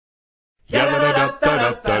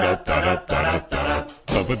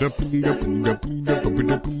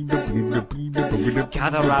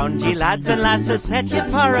Gather round, ye lads and lasses, set ye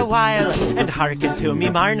for a while, and hearken to me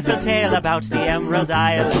mournful tale about the Emerald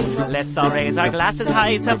Isle. Let's all raise our glasses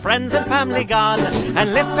high to friends and family gone,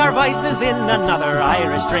 and lift our voices in another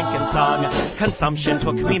Irish drinking song. Consumption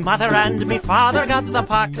took me mother and me father got the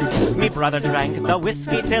pox. Me brother drank the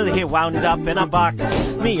whiskey till he wound up in a box.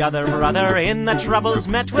 Me other brother in the troubles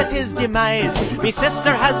met with his demise. Me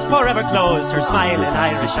sister has forever closed her smiling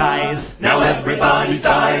Irish eyes. Now everybody's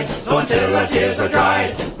died, so until our tears are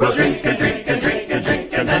dried, we'll drink and drink and drink and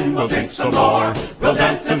drink, and then we'll drink some more. We'll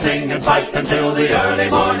dance and sing and fight until the early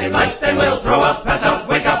morning light, then we'll throw up, pass out,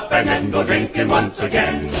 wake up, and then go drinking once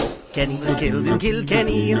again. Kenny was killed in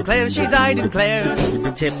Kilkenny, and Clare she died in Clare.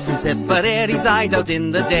 Tip and Tipperary died out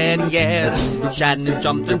in the dead year. Shannon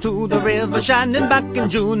jumped into the river Shannon back in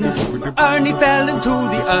June. Ernie fell into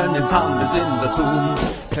the urn and Tom is in the tomb.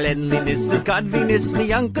 Cleanliness is godliness,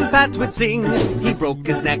 me Uncle Pat would sing. He broke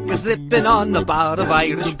his neck a slipping on a bar of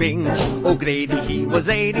Irish Spring. O'Grady he was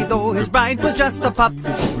 80, though his bride was just a pup.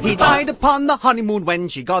 He died upon the honeymoon when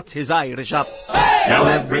she got his Irish up. Now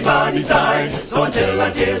everybody's died, so until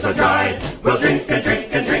our tears are dried, we'll drink and drink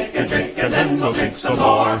and drink and drink, and then we'll drink some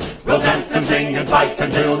more. We'll dance and sing and fight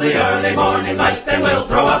until the early morning light, then we'll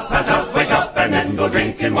throw up, pass out, wake up, and then go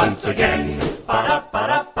drinking once again.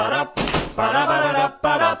 Ba-da-ba-da-ba-da,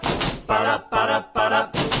 ba-da-ba-da-ba-da,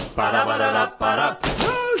 ba-da-ba-da-ba-da, ba-da-ba-da-ba-da.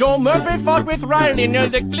 Joe Murphy fought with Riley near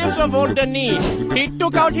the cliffs of Old Denis. He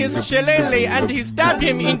took out his shillelagh and he stabbed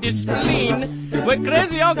him in the spleen. My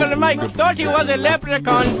crazy Uncle Mike thought he was a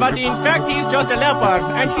leprechaun, but in fact he's just a leopard,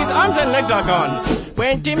 and his arms and legs are gone.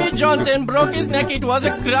 When Timmy Johnson broke his neck, it was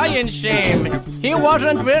a crying shame. He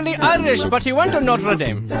wasn't really Irish, but he went to Notre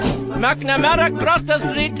Dame. McNamara crossed the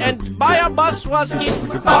street and by a bus was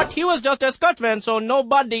hit, but he was just a Scotsman, so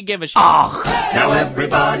nobody gave a shit. Now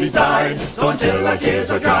everybody's died, so until our tears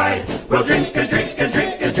are dried, we'll drink and drink and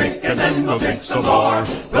drink and drink, and then we'll drink some more.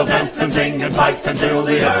 We'll dance and sing and fight until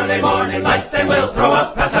the early morning light, then we'll throw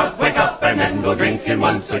up, pass out, wake up, and then go drinking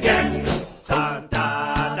once again.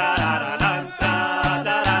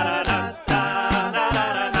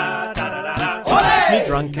 Me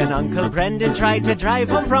drunken Uncle Brendan tried to drive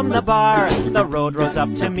home from the bar. The road rose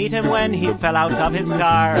up to meet him when he fell out of his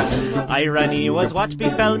car. Irony was what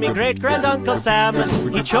befell me great-grand-uncle Sam.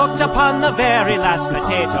 He choked upon the very last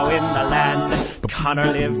potato in the land.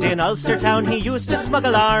 Connor lived in Ulster town, he used to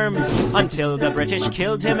smuggle arms, until the British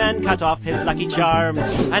killed him and cut off his lucky charms.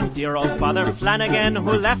 And dear old Father Flanagan,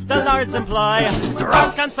 who left the Lord's employ,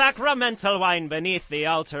 drunk on sacramental wine beneath the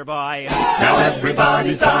altar boy. Now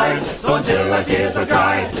everybody's died, so until our tears are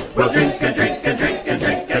dried, we'll drink and drink and drink and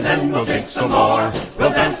drink, and then we'll drink some more.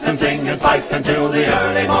 We'll dance and sing and fight until the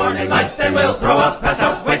early morning light, then we'll throw up, pass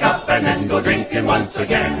out, wake up, and then go drinking once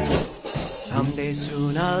again. Someday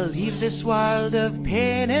soon I'll leave this world of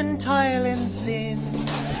pain and toil and sin.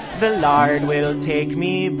 The Lord will take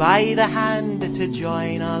me by the hand to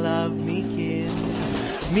join all of me kin.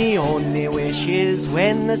 Me only wish is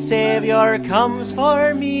when the Saviour comes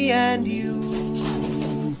for me and you.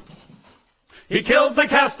 He kills the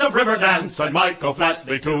cast of Riverdance and Michael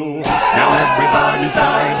Flatley too. Now everybody's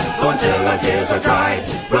died, so until our tears are dried,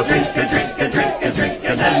 we'll drink and drink and drink and drink,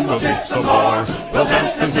 and then we'll drink some more. We'll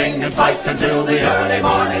dance and sing and fight until the early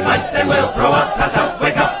morning light, then we'll throw up, pass out,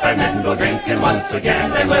 wake up, and then go drinking once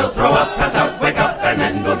again. Then we'll throw up, pass out, wake up, and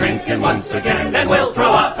then go drinking once again. Then we'll